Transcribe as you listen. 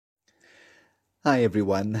Hi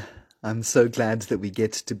everyone. I'm so glad that we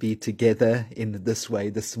get to be together in this way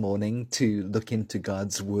this morning to look into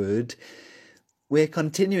God's Word. We're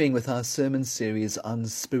continuing with our sermon series on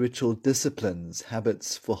spiritual disciplines,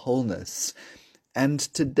 habits for wholeness. And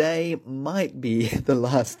today might be the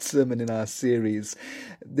last sermon in our series.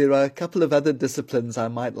 There are a couple of other disciplines I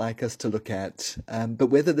might like us to look at, but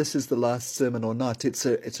whether this is the last sermon or not, it's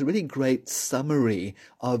a really great summary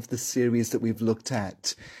of the series that we've looked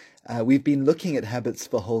at. We've been looking at habits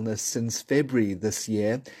for wholeness since February this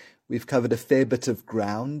year. We've covered a fair bit of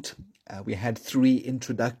ground. We had 3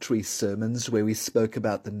 introductory sermons where we spoke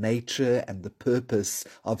about the nature and the purpose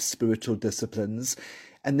of spiritual disciplines.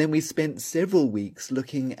 And then we spent several weeks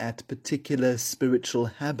looking at particular spiritual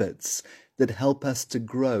habits that help us to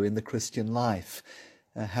grow in the Christian life.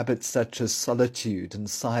 Habits such as solitude and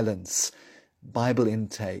silence, Bible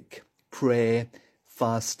intake, prayer,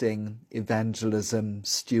 fasting, evangelism,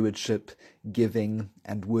 stewardship, giving,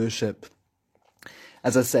 and worship.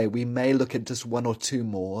 As I say, we may look at just 1 or 2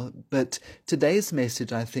 more, but today's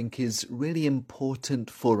message, I think, is really important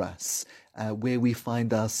for us, where we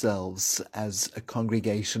find ourselves as a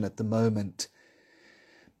congregation at the moment.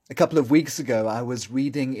 A couple of weeks ago, I was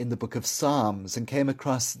reading in the book of Psalms and came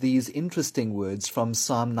across these interesting words from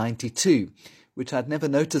Psalm 92, which I'd never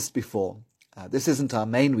noticed before. This isn't our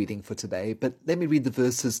main reading for today, but let me read the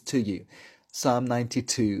verses to you. Psalm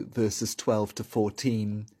 92, verses 12 to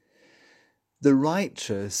 14. The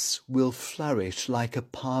righteous will flourish like a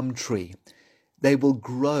palm tree. They will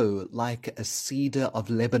grow like a cedar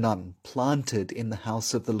of Lebanon, planted in the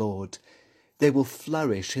house of the Lord. They will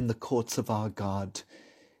flourish in the courts of our God.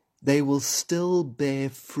 They will still bear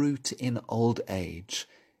fruit in old age.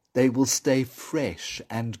 They will stay fresh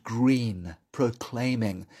and green,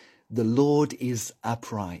 proclaiming, "The Lord is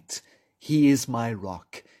upright. He is my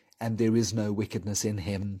rock, and there is no wickedness in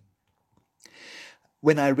him."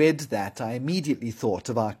 When I read that, I immediately thought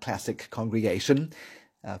of our classic congregation.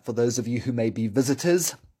 For those of you who may be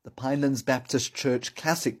visitors, the Pinelands Baptist Church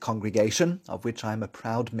Classic Congregation, of which I'm a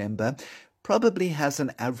proud member, probably has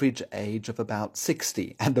an average age of about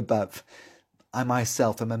 60 and above. I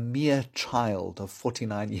myself am a mere child of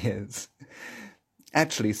 49 years.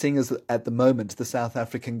 Actually, seeing as at the moment the South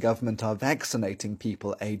African government are vaccinating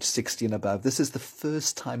people aged 60 and above, this is the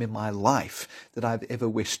first time in my life that I've ever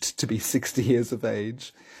wished to be 60 years of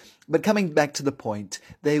age. But coming back to the point,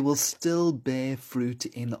 they will still bear fruit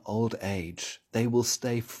in old age. They will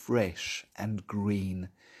stay fresh and green.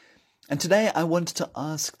 And today I want to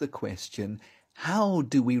ask the question, how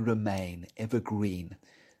do we remain evergreen?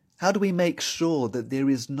 How do we make sure that there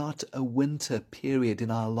is not a winter period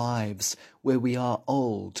in our lives where we are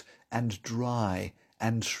old and dry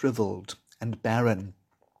and shriveled and barren?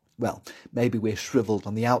 Well, maybe we're shriveled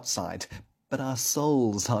on the outside, but our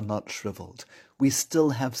souls are not shriveled. We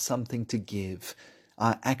still have something to give.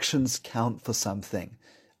 Our actions count for something.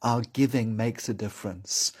 Our giving makes a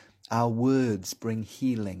difference. Our words bring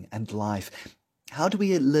healing and life. How do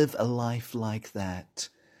we live a life like that?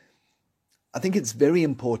 I think it's very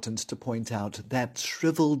important to point out that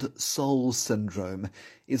shriveled soul syndrome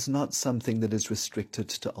is not something that is restricted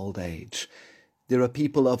to old age. There are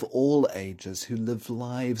people of all ages who live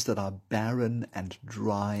lives that are barren and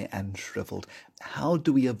dry and shriveled. How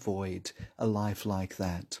do we avoid a life like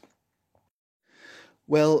that?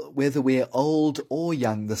 Well, whether we're old or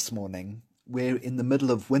young this morning, we're in the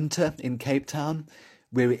middle of winter in Cape Town.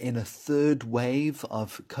 We're in a 3rd wave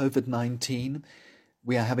of COVID-19.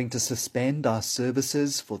 We are having to suspend our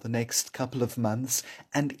services for the next couple of months.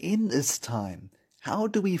 And in this time, how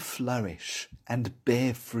do we flourish and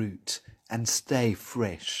bear fruit and stay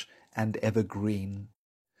fresh and evergreen?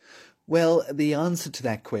 Well, the answer to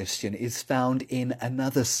that question is found in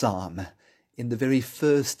another psalm, in the very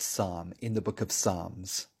first psalm in the book of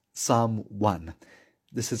Psalms, Psalm 1.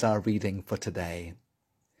 This is our reading for today.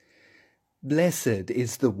 Blessed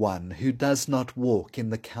is the one who does not walk in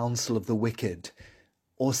the counsel of the wicked,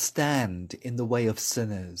 or stand in the way of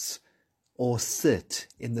sinners, or sit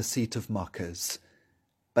in the seat of mockers,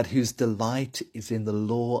 but whose delight is in the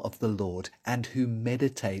law of the Lord, and who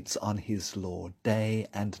meditates on his law day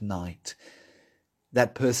and night.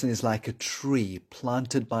 That person is like a tree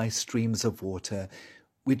planted by streams of water,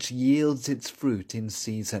 which yields its fruit in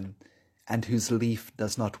season, and whose leaf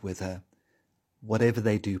does not wither. Whatever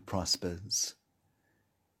they do prospers.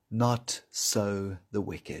 Not so the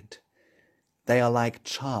wicked. They are like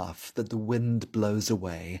chaff that the wind blows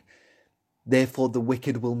away. Therefore the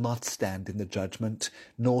wicked will not stand in the judgment,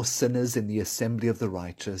 nor sinners in the assembly of the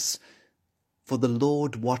righteous. For the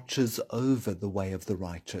Lord watches over the way of the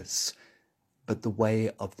righteous, but the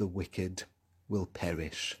way of the wicked will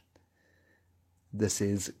perish. This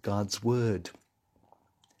is God's Word.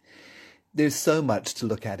 There's so much to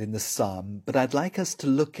look at in the psalm, but I'd like us to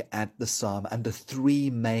look at the psalm under three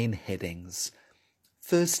main headings.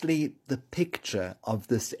 Firstly, the picture of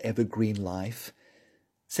this evergreen life.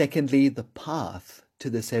 Secondly, the path to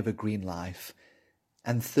this evergreen life.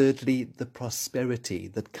 And thirdly, the prosperity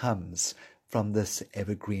that comes from this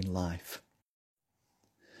evergreen life.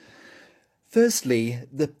 Firstly,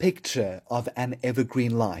 the picture of an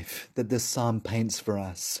evergreen life that this psalm paints for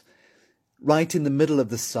us. Right in the middle of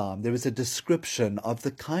the psalm, there is a description of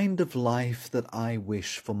the kind of life that I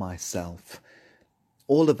wish for myself.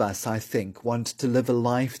 All of us, I think, want to live a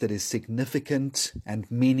life that is significant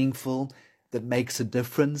and meaningful, that makes a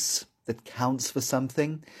difference, that counts for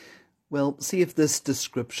something. Well, see if this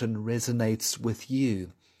description resonates with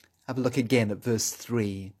you. Have a look again at verse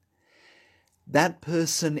 3. That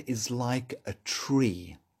person is like a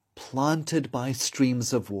tree planted by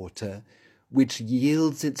streams of water, which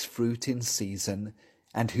yields its fruit in season,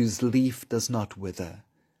 and whose leaf does not wither.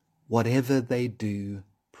 Whatever they do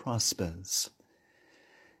prospers.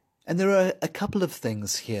 And there are a couple of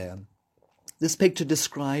things here. This picture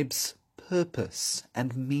describes purpose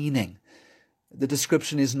and meaning. The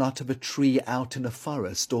description is not of a tree out in a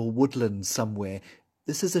forest or woodland somewhere.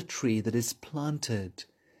 This is a tree that is planted.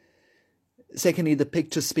 Secondly, the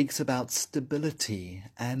picture speaks about stability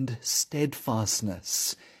and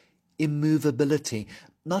steadfastness, immovability,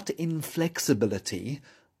 not inflexibility,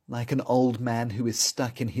 like an old man who is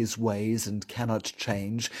stuck in his ways and cannot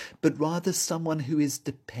change, but rather someone who is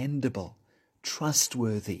dependable,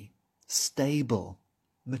 trustworthy, stable,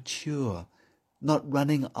 mature, not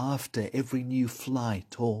running after every new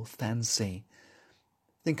flight or fancy.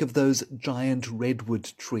 Think of those giant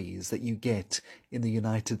redwood trees that you get in the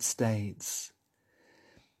United States.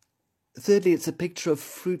 Thirdly, it's a picture of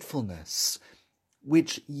fruitfulness,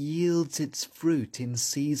 which yields its fruit in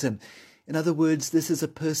season. In other words, this is a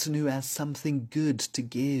person who has something good to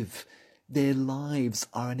give. Their lives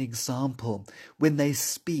are an example. When they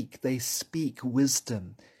speak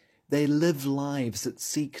wisdom. They live lives that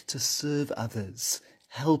seek to serve others,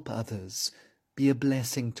 help others, be a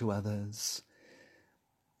blessing to others.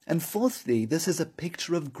 And fourthly, this is a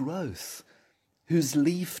picture of growth, whose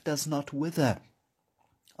leaf does not wither.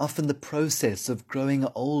 Often the process of growing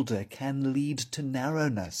older can lead to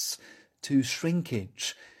narrowness, to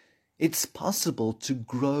shrinkage. It's possible to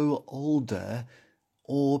grow older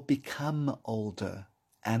or become older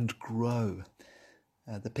and grow.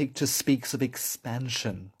 The picture speaks of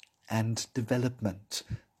expansion and development,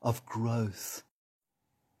 of growth.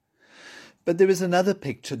 But there is another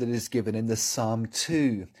picture that is given in this psalm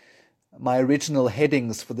too. My original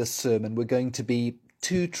headings for this sermon were going to be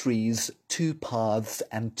 2 trees, 2 paths,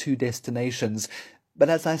 and 2 destinations. But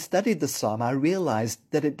as I studied the psalm, I realized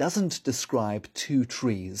that it doesn't describe 2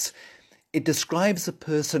 trees. It describes a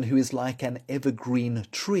person who is like an evergreen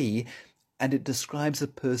tree, and it describes a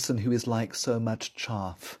person who is like so much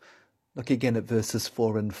chaff. Look again at verses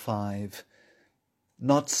 4 and 5.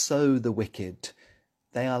 Not so the wicked.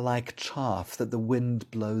 They are like chaff that the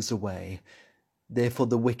wind blows away. Therefore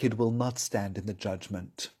the wicked will not stand in the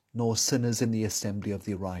judgment, nor sinners in the assembly of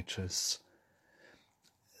the righteous.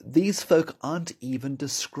 These folk aren't even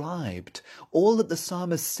described. All that the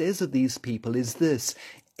psalmist says of these people is this: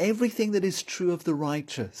 everything that is true of the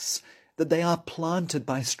righteous, that they are planted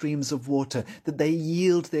by streams of water, that they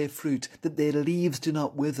yield their fruit, that their leaves do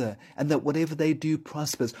not wither, and that whatever they do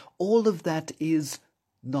prospers, all of that is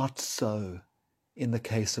not so in the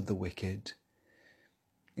case of the wicked.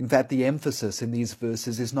 In fact, the emphasis in these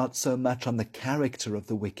verses is not so much on the character of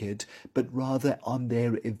the wicked, but rather on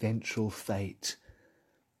their eventual fate.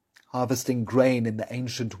 Harvesting grain in the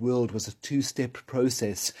ancient world was a 2-step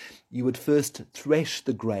process. You would first thresh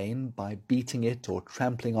the grain by beating it or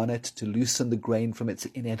trampling on it to loosen the grain from its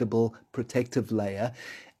inedible protective layer,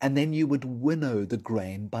 and then you would winnow the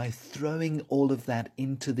grain by throwing all of that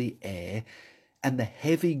into the air, and the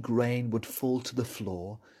heavy grain would fall to the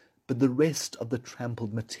floor, but the rest of the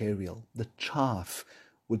trampled material, the chaff,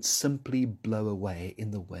 would simply blow away in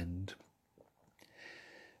the wind.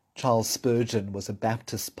 Charles Spurgeon was a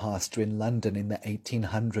Baptist pastor in London in the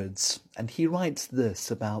 1800s, and he writes this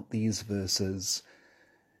about these verses: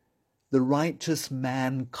 "The righteous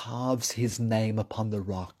man carves his name upon the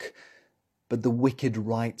rock, but the wicked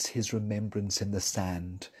writes his remembrance in the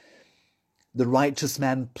sand. The righteous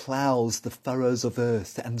man ploughs the furrows of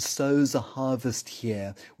earth and sows a harvest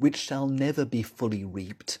here, which shall never be fully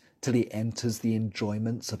reaped till he enters the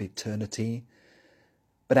enjoyments of eternity.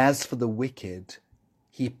 But as for the wicked,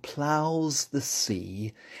 He ploughs the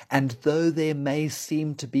sea, and though there may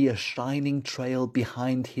seem to be a shining trail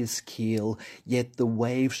behind his keel, yet the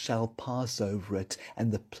wave shall pass over it,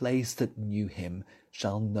 and the place that knew him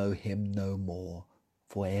shall know him no more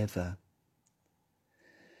forever.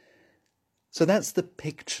 So that's the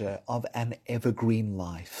picture of an evergreen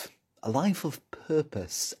life, a life of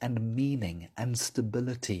purpose and meaning and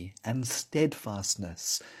stability and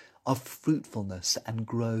steadfastness, of fruitfulness and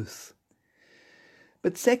growth.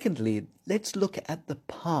 But secondly, let's look at the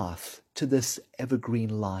path to this evergreen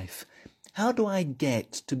life. How do I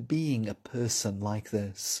get to being a person like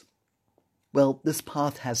this? Well, this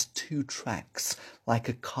path has two tracks, like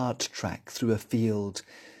a cart track through a field.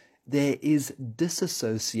 There is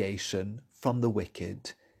disassociation from the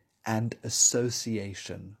wicked and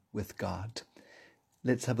association with God.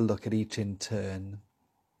 Let's have a look at each in turn.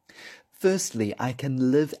 Firstly, I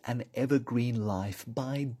can live an evergreen life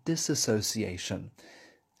by disassociation.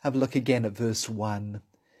 Have a look again at verse 1.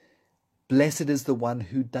 Blessed is the one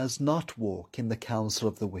who does not walk in the counsel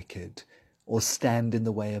of the wicked, or stand in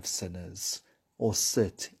the way of sinners, or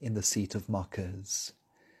sit in the seat of mockers.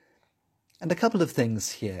 And a couple of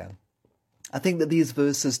things here. I think that these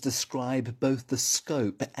verses describe both the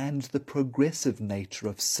scope and the progressive nature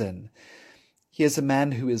of sin. Here's a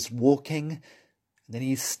man who is walking, and then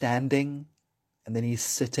he's standing, and then he's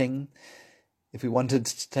sitting. If we wanted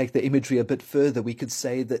to take the imagery a bit further, we could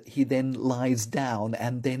say that he then lies down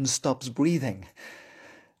and then stops breathing.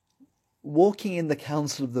 Walking in the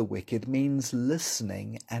counsel of the wicked means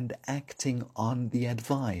listening and acting on the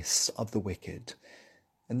advice of the wicked.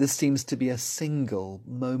 And this seems to be a single,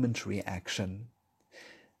 momentary action.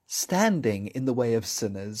 Standing in the way of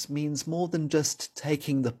sinners means more than just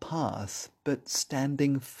taking the path, but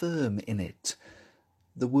standing firm in it.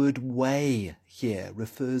 The word way here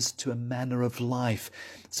refers to a manner of life,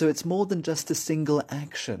 so it's more than just a single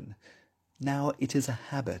action. Now it is a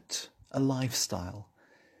habit, a lifestyle.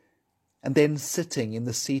 And then sitting in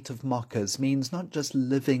the seat of mockers means not just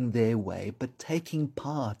living their way, but taking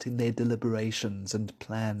part in their deliberations and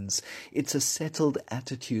plans. It's a settled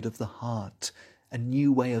attitude of the heart, a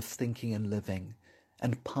new way of thinking and living,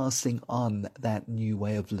 and passing on that new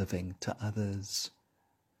way of living to others.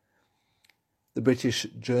 The British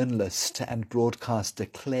journalist and broadcaster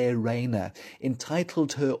Claire Rayner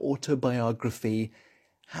entitled her autobiography,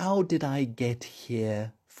 "How Did I Get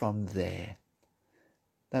Here from There?"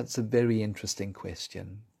 That's a very interesting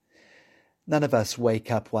question. None of us wake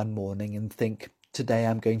up one morning and think, today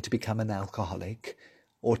I'm going to become an alcoholic,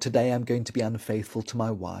 or today I'm going to be unfaithful to my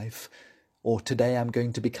wife, or today I'm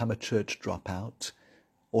going to become a church dropout,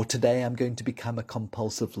 or today I'm going to become a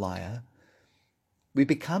compulsive liar. We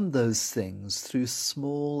become those things through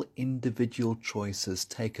small individual choices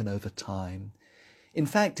taken over time. In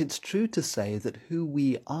fact, it's true to say that who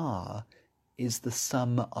we are is the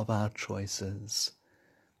sum of our choices.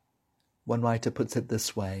 One writer puts it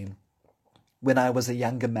this way: when I was a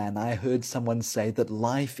younger man, I heard someone say that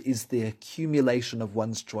life is the accumulation of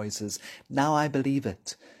one's choices. Now I believe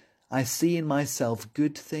it. I see in myself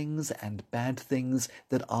good things and bad things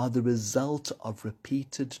that are the result of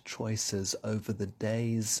repeated choices over the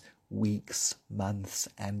days, weeks, months,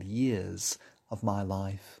 and years of my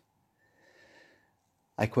life.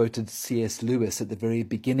 I quoted C.S. Lewis at the very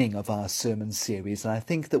beginning of our sermon series, and I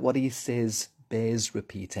think that what he says bears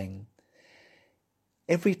repeating.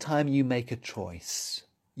 Every time you make a choice,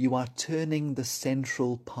 you are turning the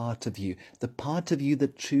central part of you, the part of you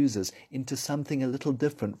that chooses, into something a little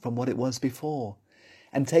different from what it was before.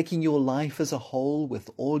 And taking your life as a whole with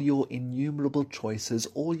all your innumerable choices,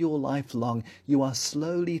 all your life long, you are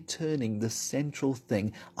slowly turning the central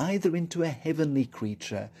thing either into a heavenly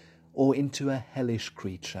creature or into a hellish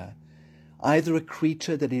creature. Either a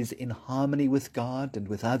creature that is in harmony with God and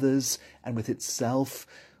with others and with itself,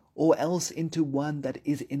 or else into one that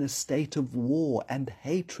is in a state of war and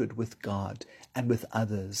hatred with God and with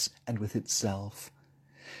others and with itself.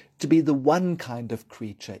 To be the one kind of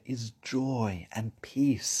creature is joy and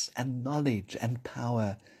peace and knowledge and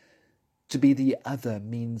power. To be the other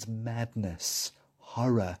means madness,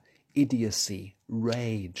 horror, idiocy,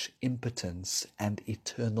 rage, impotence, and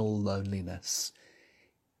eternal loneliness.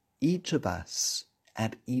 Each of us,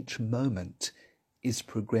 at each moment, is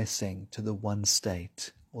progressing to the one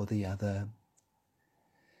state or the other.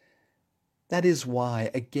 That is why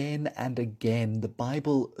again and again the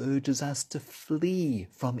Bible urges us to flee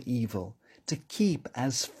from evil, to keep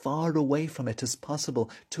as far away from it as possible,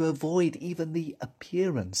 to avoid even the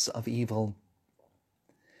appearance of evil.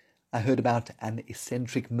 I heard about an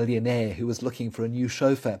eccentric millionaire who was looking for a new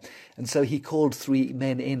chauffeur, and so he called 3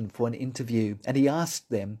 men in for an interview, and he asked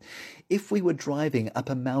them, if we were driving up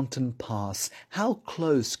a mountain pass, how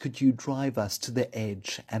close could you drive us to the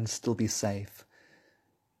edge and still be safe?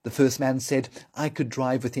 The first man said, I could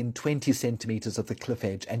drive within 20 centimeters of the cliff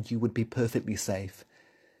edge and you would be perfectly safe.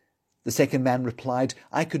 The second man replied,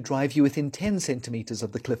 I could drive you within 10 centimeters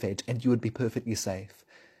of the cliff edge and you would be perfectly safe.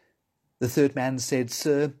 The third man said,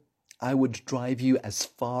 Sir, I would drive you as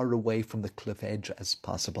far away from the cliff edge as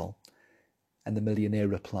possible. And the millionaire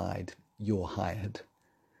replied, You're hired.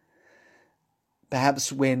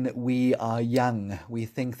 Perhaps when we are young, we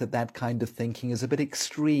think that that kind of thinking is a bit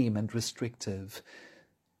extreme and restrictive.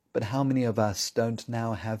 But how many of us don't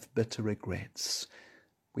now have bitter regrets?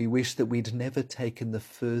 We wish that we'd never taken the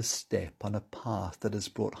first step on a path that has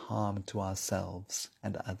brought harm to ourselves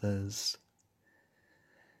and others.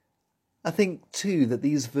 I think, too, that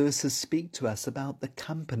these verses speak to us about the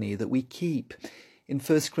company that we keep. In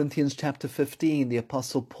 1 Corinthians chapter 15, the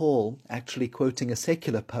Apostle Paul, actually quoting a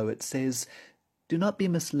secular poet, says, Do not be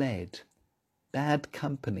misled. Bad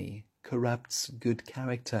company corrupts good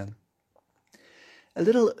character. A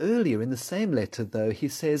little earlier in the same letter, though, he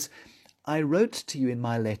says, I wrote to you in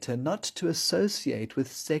my letter not to associate with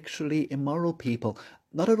sexually immoral people,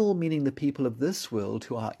 not at all meaning the people of this world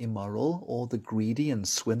who are immoral, or the greedy and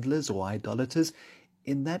swindlers or idolaters.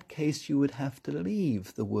 In that case, you would have to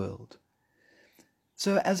leave the world.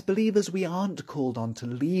 So as believers, we aren't called on to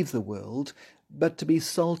leave the world, but to be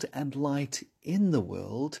salt and light in the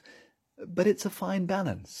world. But it's a fine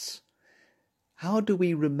balance. How do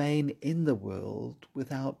we remain in the world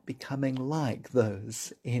without becoming like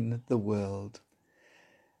those in the world?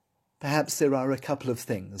 Perhaps there are a couple of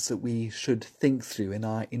things that we should think through in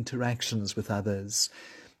our interactions with others.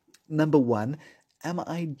 Number one, am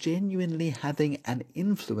I genuinely having an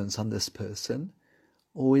influence on this person,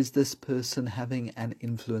 or is this person having an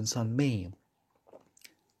influence on me?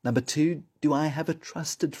 Number two, do I have a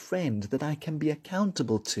trusted friend that I can be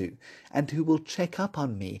accountable to and who will check up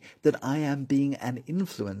on me that I am being an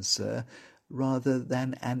influencer rather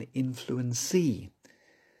than an influencee?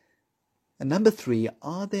 And number three,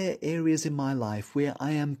 are there areas in my life where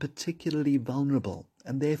I am particularly vulnerable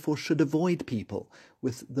and therefore should avoid people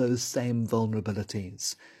with those same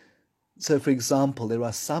vulnerabilities? So, for example, there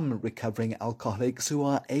are some recovering alcoholics who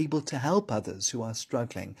are able to help others who are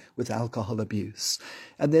struggling with alcohol abuse.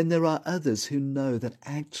 And then there are others who know that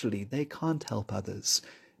actually they can't help others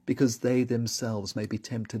because they themselves may be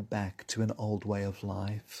tempted back to an old way of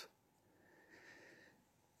life.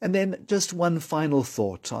 And then just one final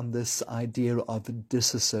thought on this idea of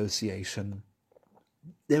disassociation.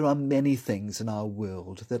 There are many things in our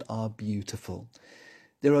world that are beautiful.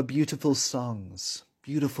 There are beautiful songs,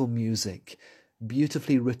 beautiful music,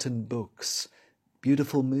 beautifully written books,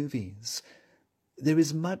 beautiful movies. There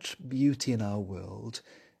is much beauty in our world,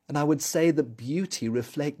 and I would say that beauty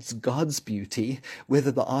reflects God's beauty, whether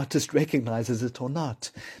the artist recognizes it or not.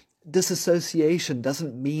 Disassociation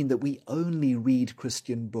doesn't mean that we only read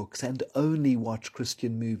Christian books and only watch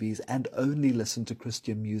Christian movies and only listen to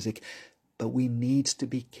Christian music, but we need to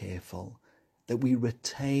be careful that we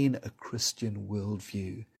retain a Christian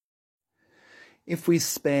worldview. If we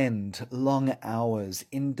spend long hours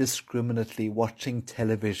indiscriminately watching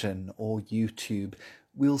television or YouTube,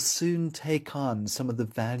 we'll soon take on some of the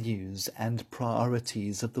values and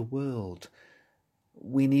priorities of the world.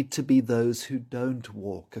 We need to be those who don't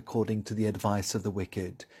walk according to the advice of the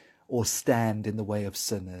wicked, or stand in the way of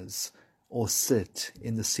sinners, or sit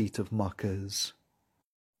in the seat of mockers.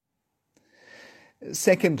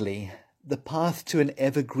 Secondly, the path to an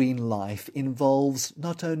evergreen life involves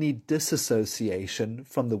not only disassociation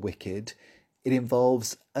from the wicked, it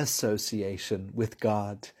involves association with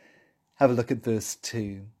God. Have a look at verse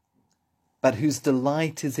 2. But whose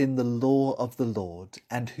delight is in the law of the Lord,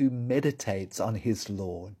 and who meditates on his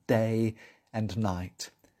law day and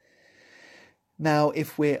night. Now,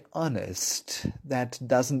 if we're honest, that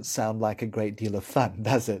doesn't sound like a great deal of fun,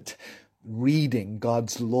 does it? Reading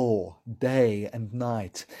God's law day and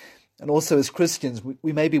night. And also as Christians,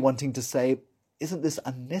 we may be wanting to say, isn't this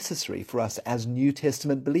unnecessary for us as New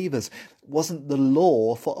Testament believers? Wasn't the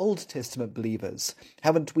law for Old Testament believers?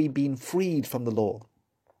 Haven't we been freed from the law?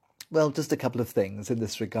 Well, just a couple of things in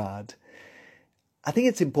this regard. I think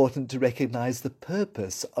it's important to recognize the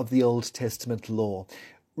purpose of the Old Testament law,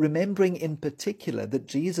 remembering in particular that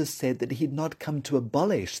Jesus said that he'd not come to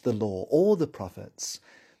abolish the law or the prophets.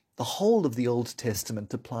 The whole of the Old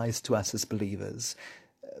Testament applies to us as believers,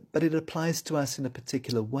 but it applies to us in a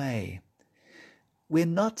particular way. We're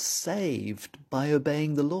not saved by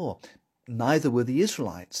obeying the law. Neither were the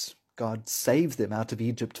Israelites. God saved them out of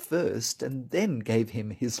Egypt first and then gave him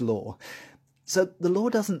his law. So the law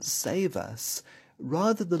doesn't save us.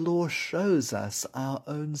 Rather, the law shows us our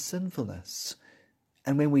own sinfulness.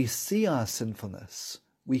 And when we see our sinfulness,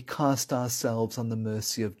 we cast ourselves on the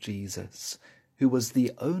mercy of Jesus, who was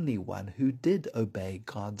the only one who did obey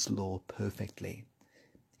God's law perfectly.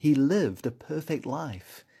 He lived a perfect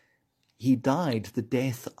life. He died the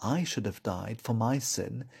death I should have died for my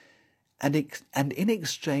sin, and in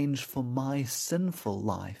exchange for my sinful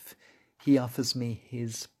life, he offers me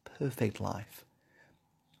his perfect life.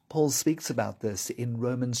 Paul speaks about this in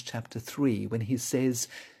Romans chapter 3 when he says,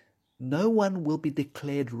 "No one will be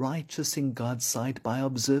declared righteous in God's sight by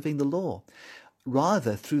observing the law.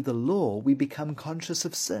 Rather, through the law we become conscious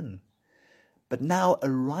of sin. But now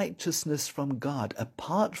a righteousness from God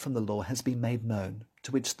apart from the law has been made known,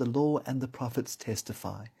 to which the law and the prophets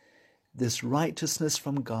testify. This righteousness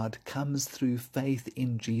from God comes through faith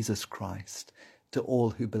in Jesus Christ to all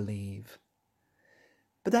who believe."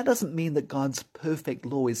 But that doesn't mean that God's perfect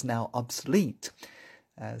law is now obsolete.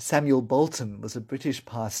 Samuel Bolton was a British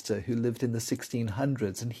pastor who lived in the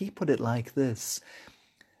 1600s, and he put it like this: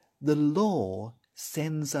 "The law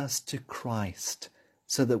sends us to Christ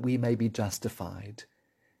so that we may be justified.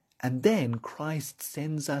 And then Christ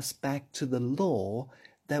sends us back to the law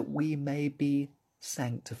that we may be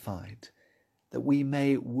sanctified, that we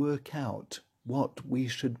may work out what we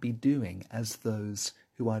should be doing as those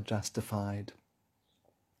who are justified."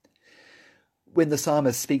 When the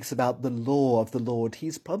psalmist speaks about the law of the Lord,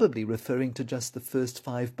 he's probably referring to just the first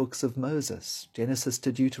 5 books of Moses, Genesis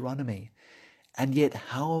to Deuteronomy. And yet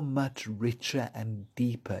how much richer and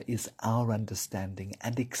deeper is our understanding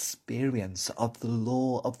and experience of the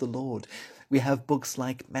law of the Lord. We have books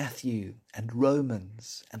like Matthew and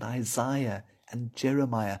Romans and Isaiah and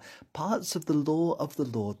Jeremiah, parts of the law of the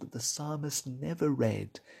Lord that the psalmist never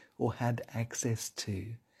read or had access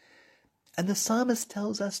to. And the psalmist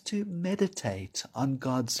tells us to meditate on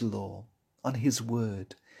God's law, on his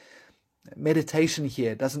word. Meditation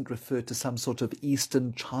here doesn't refer to some sort of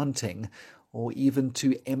Eastern chanting or even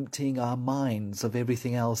to emptying our minds of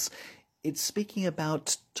everything else. It's speaking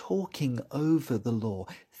about talking over the law,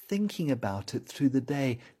 thinking about it through the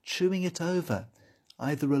day, chewing it over,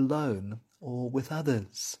 either alone or with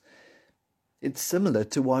others. It's similar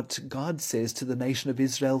to what God says to the nation of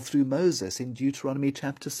Israel through Moses in Deuteronomy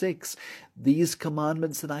chapter 6. "These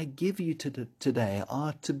commandments that I give you today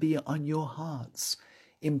are to be on your hearts.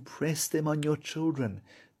 Impress them on your children.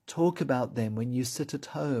 Talk about them when you sit at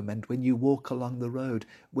home and when you walk along the road,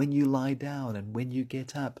 when you lie down and when you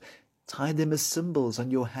get up. Tie them as symbols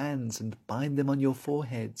on your hands and bind them on your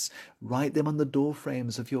foreheads. Write them on the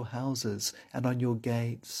doorframes of your houses and on your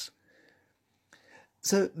gates."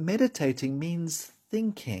 So meditating means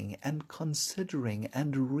thinking and considering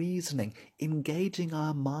and reasoning, engaging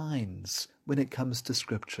our minds when it comes to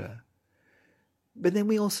Scripture. But then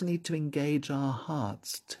we also need to engage our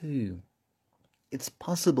hearts too. It's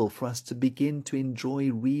possible for us to begin to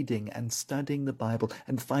enjoy reading and studying the Bible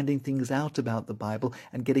and finding things out about the Bible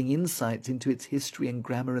and getting insights into its history and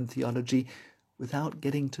grammar and theology without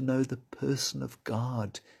getting to know the person of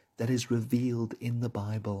God that is revealed in the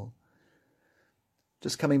Bible.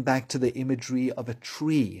 Just coming back to the imagery of a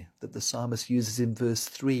tree that the psalmist uses in verse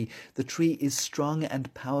 3, the tree is strong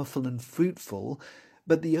and powerful and fruitful,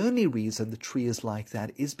 but the only reason the tree is like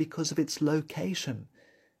that is because of its location.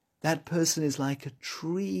 That person is like a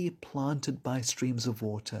tree planted by streams of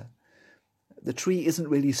water. The tree isn't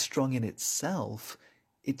really strong in itself.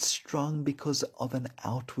 It's strong because of an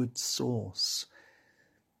outward source.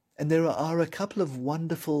 And there are a couple of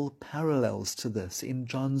wonderful parallels to this in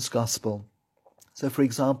John's Gospel. So, for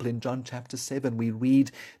example, in John chapter 7, we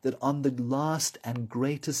read that on the last and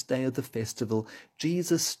greatest day of the festival,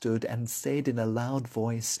 Jesus stood and said in a loud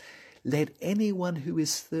voice, "Let anyone who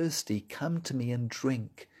is thirsty come to me and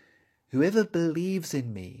drink. Whoever believes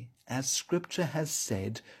in me, as Scripture has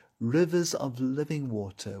said, rivers of living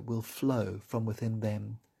water will flow from within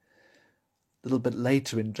them." A little bit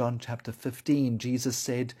later in John chapter 15, Jesus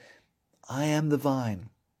said, "I am the vine,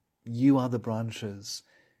 you are the branches.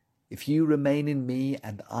 If you remain in me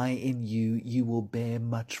and I in you, you will bear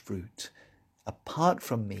much fruit. Apart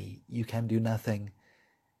from me, you can do nothing.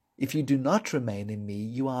 If you do not remain in me,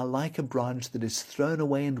 you are like a branch that is thrown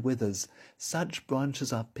away and withers. Such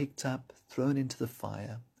branches are picked up, thrown into the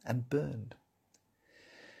fire, and burned."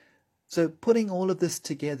 So putting all of this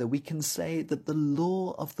together, we can say that the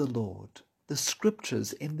law of the Lord, the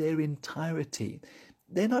Scriptures in their entirety,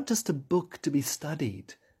 they're not just a book to be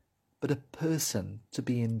studied, but a person to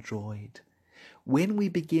be enjoyed. When we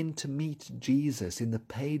begin to meet Jesus in the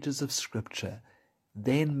pages of Scripture,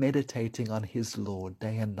 then meditating on his law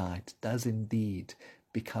day and night does indeed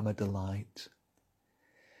become a delight.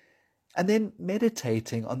 And then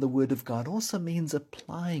meditating on the Word of God also means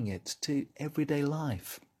applying it to everyday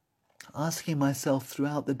life. Asking myself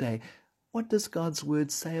throughout the day, what does God's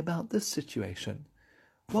Word say about this situation?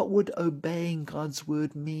 What would obeying God's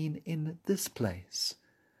Word mean in this place?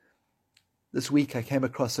 This week I came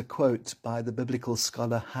across a quote by the biblical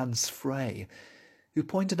scholar Hans Frey, who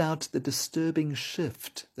pointed out the disturbing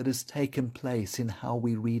shift that has taken place in how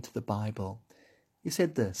we read the Bible. He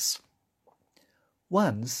said this: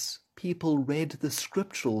 "Once people read the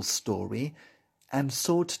scriptural story and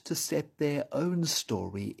sought to set their own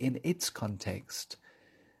story in its context.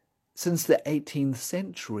 Since the 18th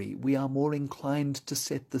century, we are more inclined to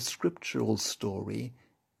set the scriptural story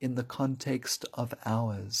in the context of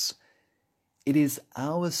ours. It is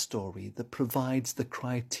our story that provides the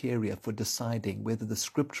criteria for deciding whether the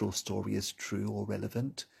scriptural story is true or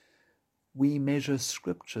relevant. We measure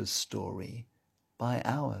Scripture's story by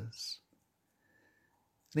ours."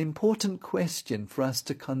 An important question for us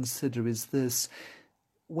to consider is this: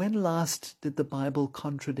 when last did the Bible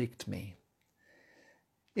contradict me?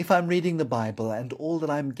 If I'm reading the Bible and all that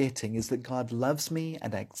I'm getting is that God loves me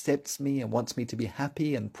and accepts me and wants me to be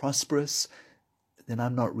happy and prosperous, then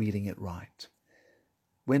I'm not reading it right.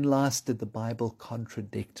 When last did the Bible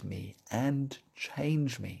contradict me and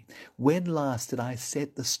change me? When last did I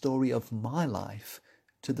set the story of my life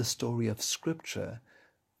to the story of Scripture,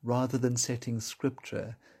 rather than setting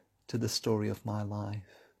Scripture to the story of my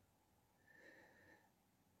life?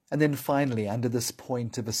 And then finally, under this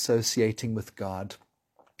point of associating with God,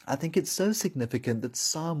 I think it's so significant that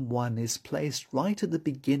Psalm 1 is placed right at the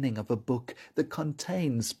beginning of a book that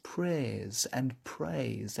contains prayers and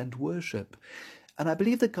praise and worship. And I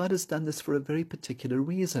believe that God has done this for a very particular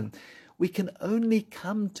reason. We can only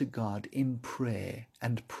come to God in prayer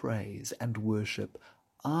and praise and worship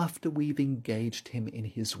after we've engaged him in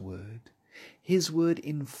his word. His word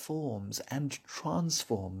informs and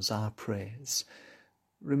transforms our prayers.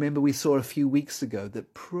 Remember, we saw a few weeks ago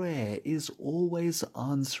that prayer is always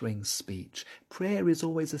answering speech. Prayer is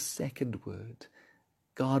always a second word.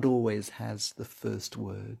 God always has the first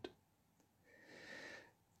word.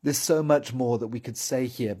 There's so much more that we could say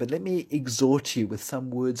here, but let me exhort you with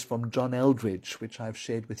some words from John Eldridge, which I've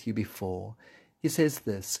shared with you before. He says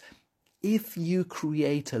this: if you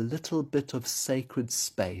create a little bit of sacred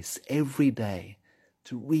space every day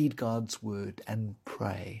to read God's word and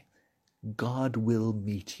pray, God will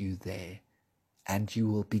meet you there, and you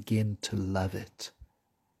will begin to love it,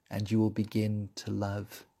 and you will begin to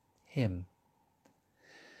love him.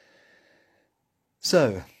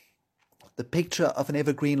 So, the picture of an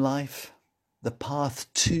evergreen life, the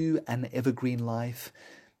path to an evergreen life.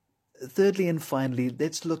 Thirdly and finally,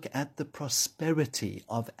 let's look at the prosperity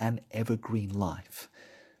of an evergreen life.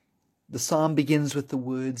 The psalm begins with the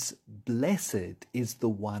words, "Blessed is the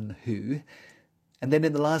one who," and then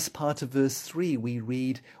in the last part of verse 3 we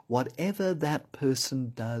read, "Whatever that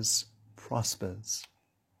person does prospers."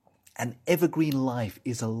 An evergreen life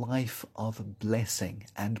is a life of blessing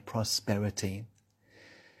and prosperity.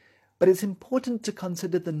 But it's important to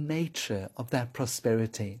consider the nature of that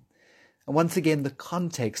prosperity. And once again, the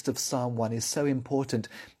context of Psalm 1 is so important.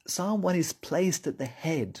 Psalm 1 is placed at the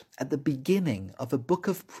head, at the beginning of a book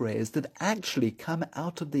of prayers that actually come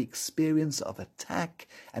out of the experience of attack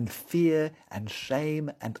and fear and shame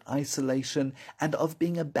and isolation and of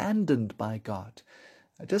being abandoned by God.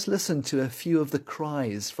 Just listen to a few of the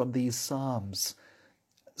cries from these Psalms.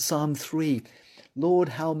 Psalm 3, "Lord,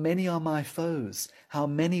 how many are my foes? How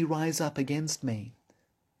many rise up against me?"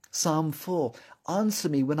 Psalm 4, "Answer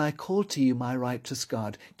me when I call to you, my righteous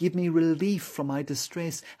God. Give me relief from my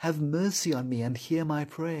distress. Have mercy on me and hear my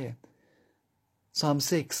prayer." Psalm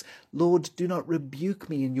 6, "Lord, do not rebuke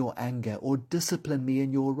me in your anger or discipline me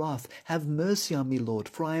in your wrath. Have mercy on me, Lord,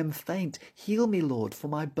 for I am faint. Heal me, Lord, for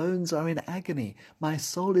my bones are in agony. My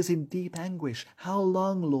soul is in deep anguish. How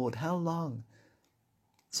long, Lord, how long?"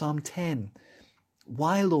 Psalm 10,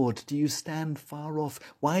 "Why, Lord, do you stand far off?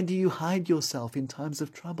 Why do you hide yourself in times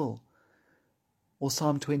of trouble?" Or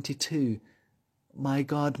Psalm 22, my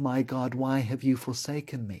God, why have you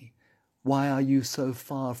forsaken me? Why are you so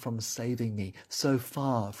far from saving me, so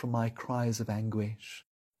far from my cries of anguish?"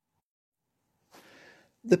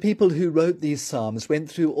 The people who wrote these Psalms went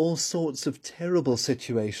through all sorts of terrible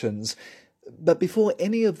situations. But before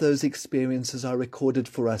any of those experiences are recorded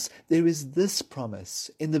for us, there is this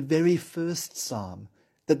promise in the very first psalm,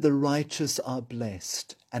 that the righteous are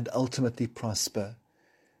blessed and ultimately prosper.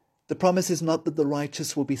 The promise is not that the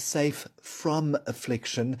righteous will be safe from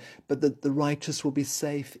affliction, but that the righteous will be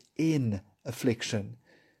safe in affliction.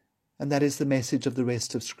 And that is the message of the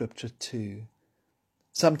rest of Scripture too.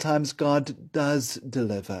 Sometimes God does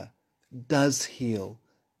deliver, does heal,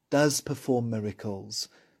 does perform miracles.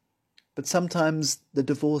 But sometimes the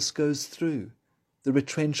divorce goes through, the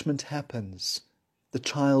retrenchment happens, the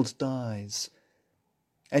child dies.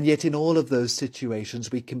 And yet in all of those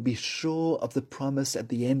situations we can be sure of the promise at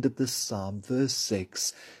the end of this psalm, verse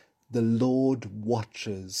 6, the Lord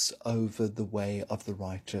watches over the way of the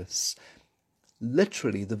righteous.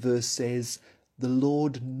 Literally, the verse says, the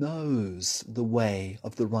Lord knows the way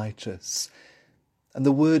of the righteous. And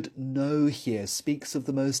the word know here speaks of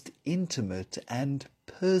the most intimate and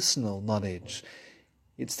personal knowledge.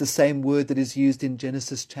 It's the same word that is used in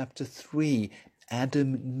Genesis chapter 3.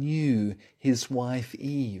 Adam knew his wife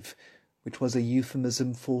Eve, which was a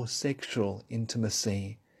euphemism for sexual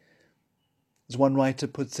intimacy. As one writer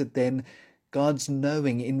puts it then, God's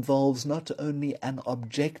knowing involves not only an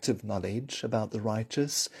objective knowledge about the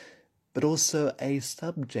righteous, but also a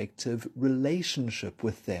subjective relationship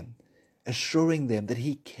with them, assuring them that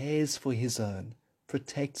he cares for his own,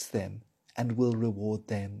 protects them, and will reward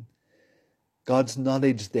them. God's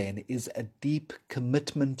knowledge then is a deep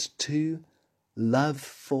commitment to, love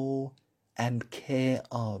for, and care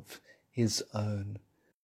of his own.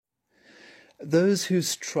 Those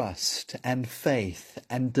whose trust and faith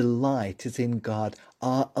and delight is in God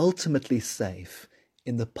are ultimately safe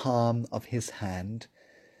in the palm of his hand.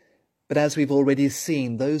 But as we've already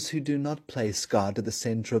seen, those who do not place God at the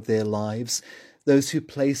center of their lives, those who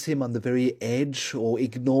place him on the very edge or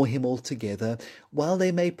ignore him altogether, while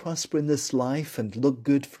they may prosper in this life and look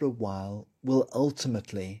good for a while, will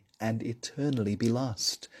ultimately and eternally be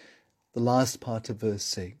lost. The last part of verse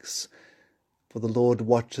 6, for the Lord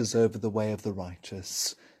watches over the way of the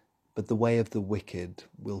righteous, but the way of the wicked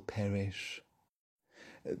will perish.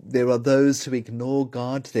 There are those who ignore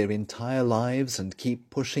God their entire lives and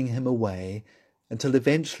keep pushing him away until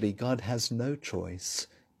eventually God has no choice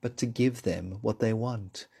but to give them what they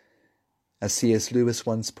want. As C.S. Lewis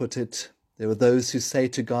once put it, there are those who say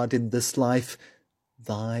to God in this life,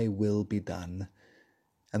 "Thy will be done,"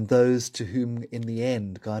 and those to whom in the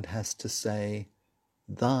end God has to say,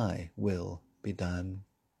 "Thy will be done."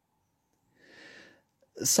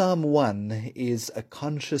 Psalm 1 is a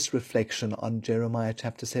conscious reflection on Jeremiah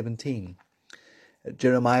chapter 17.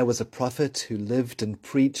 Jeremiah was a prophet who lived and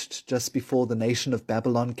preached just before the nation of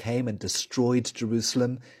Babylon came and destroyed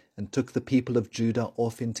Jerusalem and took the people of Judah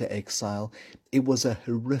off into exile. It was a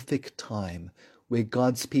horrific time where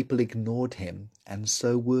God's people ignored him and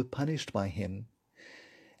so were punished by him.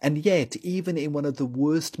 And yet, even in one of the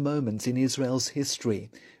worst moments in Israel's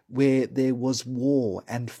history, where there was war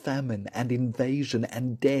and famine and invasion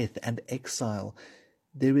and death and exile,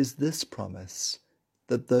 there is this promise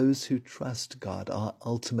that those who trust God are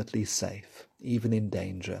ultimately safe, even in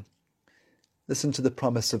danger. Listen to the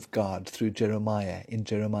promise of God through Jeremiah in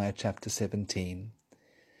Jeremiah chapter 17.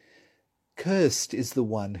 Cursed is the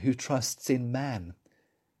one who trusts in man,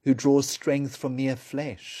 who draws strength from mere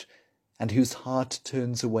flesh, and whose heart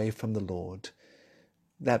turns away from the Lord.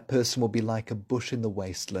 That person will be like a bush in the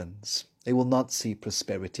wastelands. They will not see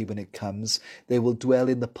prosperity when it comes. They will dwell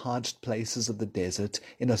in the parched places of the desert,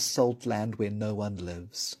 in a salt land where no one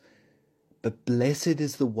lives. But blessed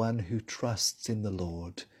is the one who trusts in the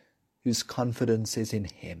Lord, whose confidence is in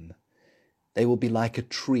him. They will be like a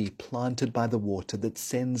tree planted by the water that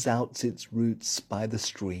sends out its roots by the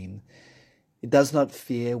stream. It does not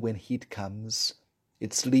fear when heat comes.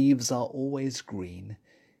 Its leaves are always green.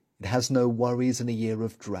 It has no worries in a year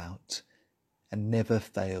of drought and never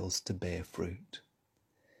fails to bear fruit.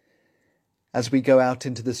 As we go out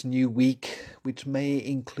into this new week, which may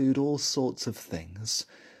include all sorts of things,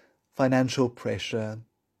 financial pressure,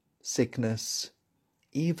 sickness,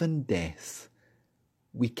 even death,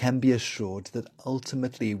 we can be assured that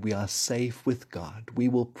ultimately we are safe with God. We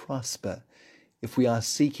will prosper if we are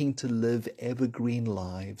seeking to live evergreen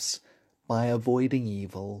lives by avoiding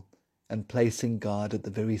evil and placing God at the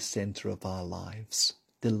very center of our lives,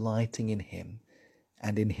 delighting in him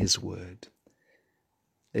and in his word.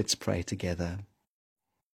 Let's pray together.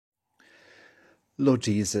 Lord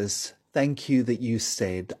Jesus, thank you that you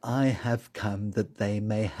said, "I have come that they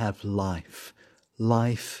may have life,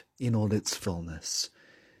 life in all its fullness."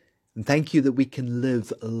 And thank you that we can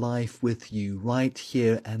live life with you right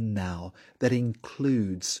here and now that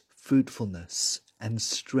includes fruitfulness and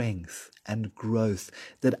strength and growth,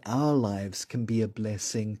 that our lives can be a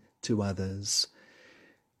blessing to others.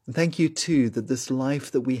 And thank you too that this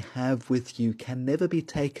life that we have with you can never be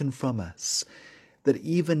taken from us, that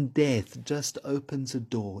even death just opens a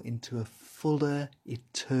door into a fuller,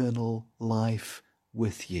 eternal life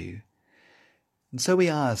with you. And so we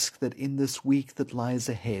ask that in this week that lies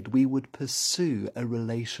ahead, we would pursue a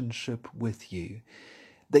relationship with you,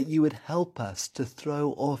 that you would help us to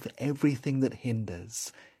throw off everything that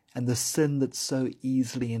hinders and the sin that so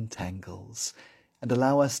easily entangles, and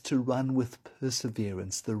allow us to run with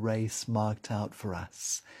perseverance the race marked out for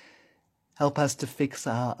us. Help us to fix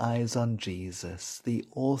our eyes on Jesus, the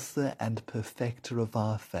author and perfecter of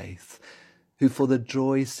our faith, who for the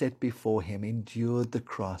joy set before him endured the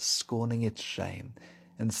cross, scorning its shame,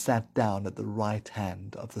 and sat down at the right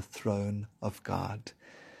hand of the throne of God.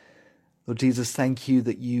 Lord Jesus, thank you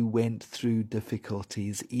that you went through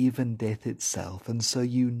difficulties, even death itself, and so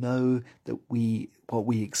you know that what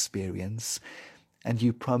we experience, and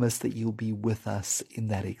you promise that you'll be with us in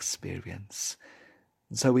that experience.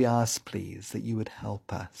 And so we ask, please, that you would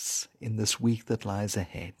help us in this week that lies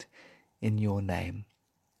ahead. In your name,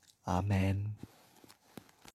 amen.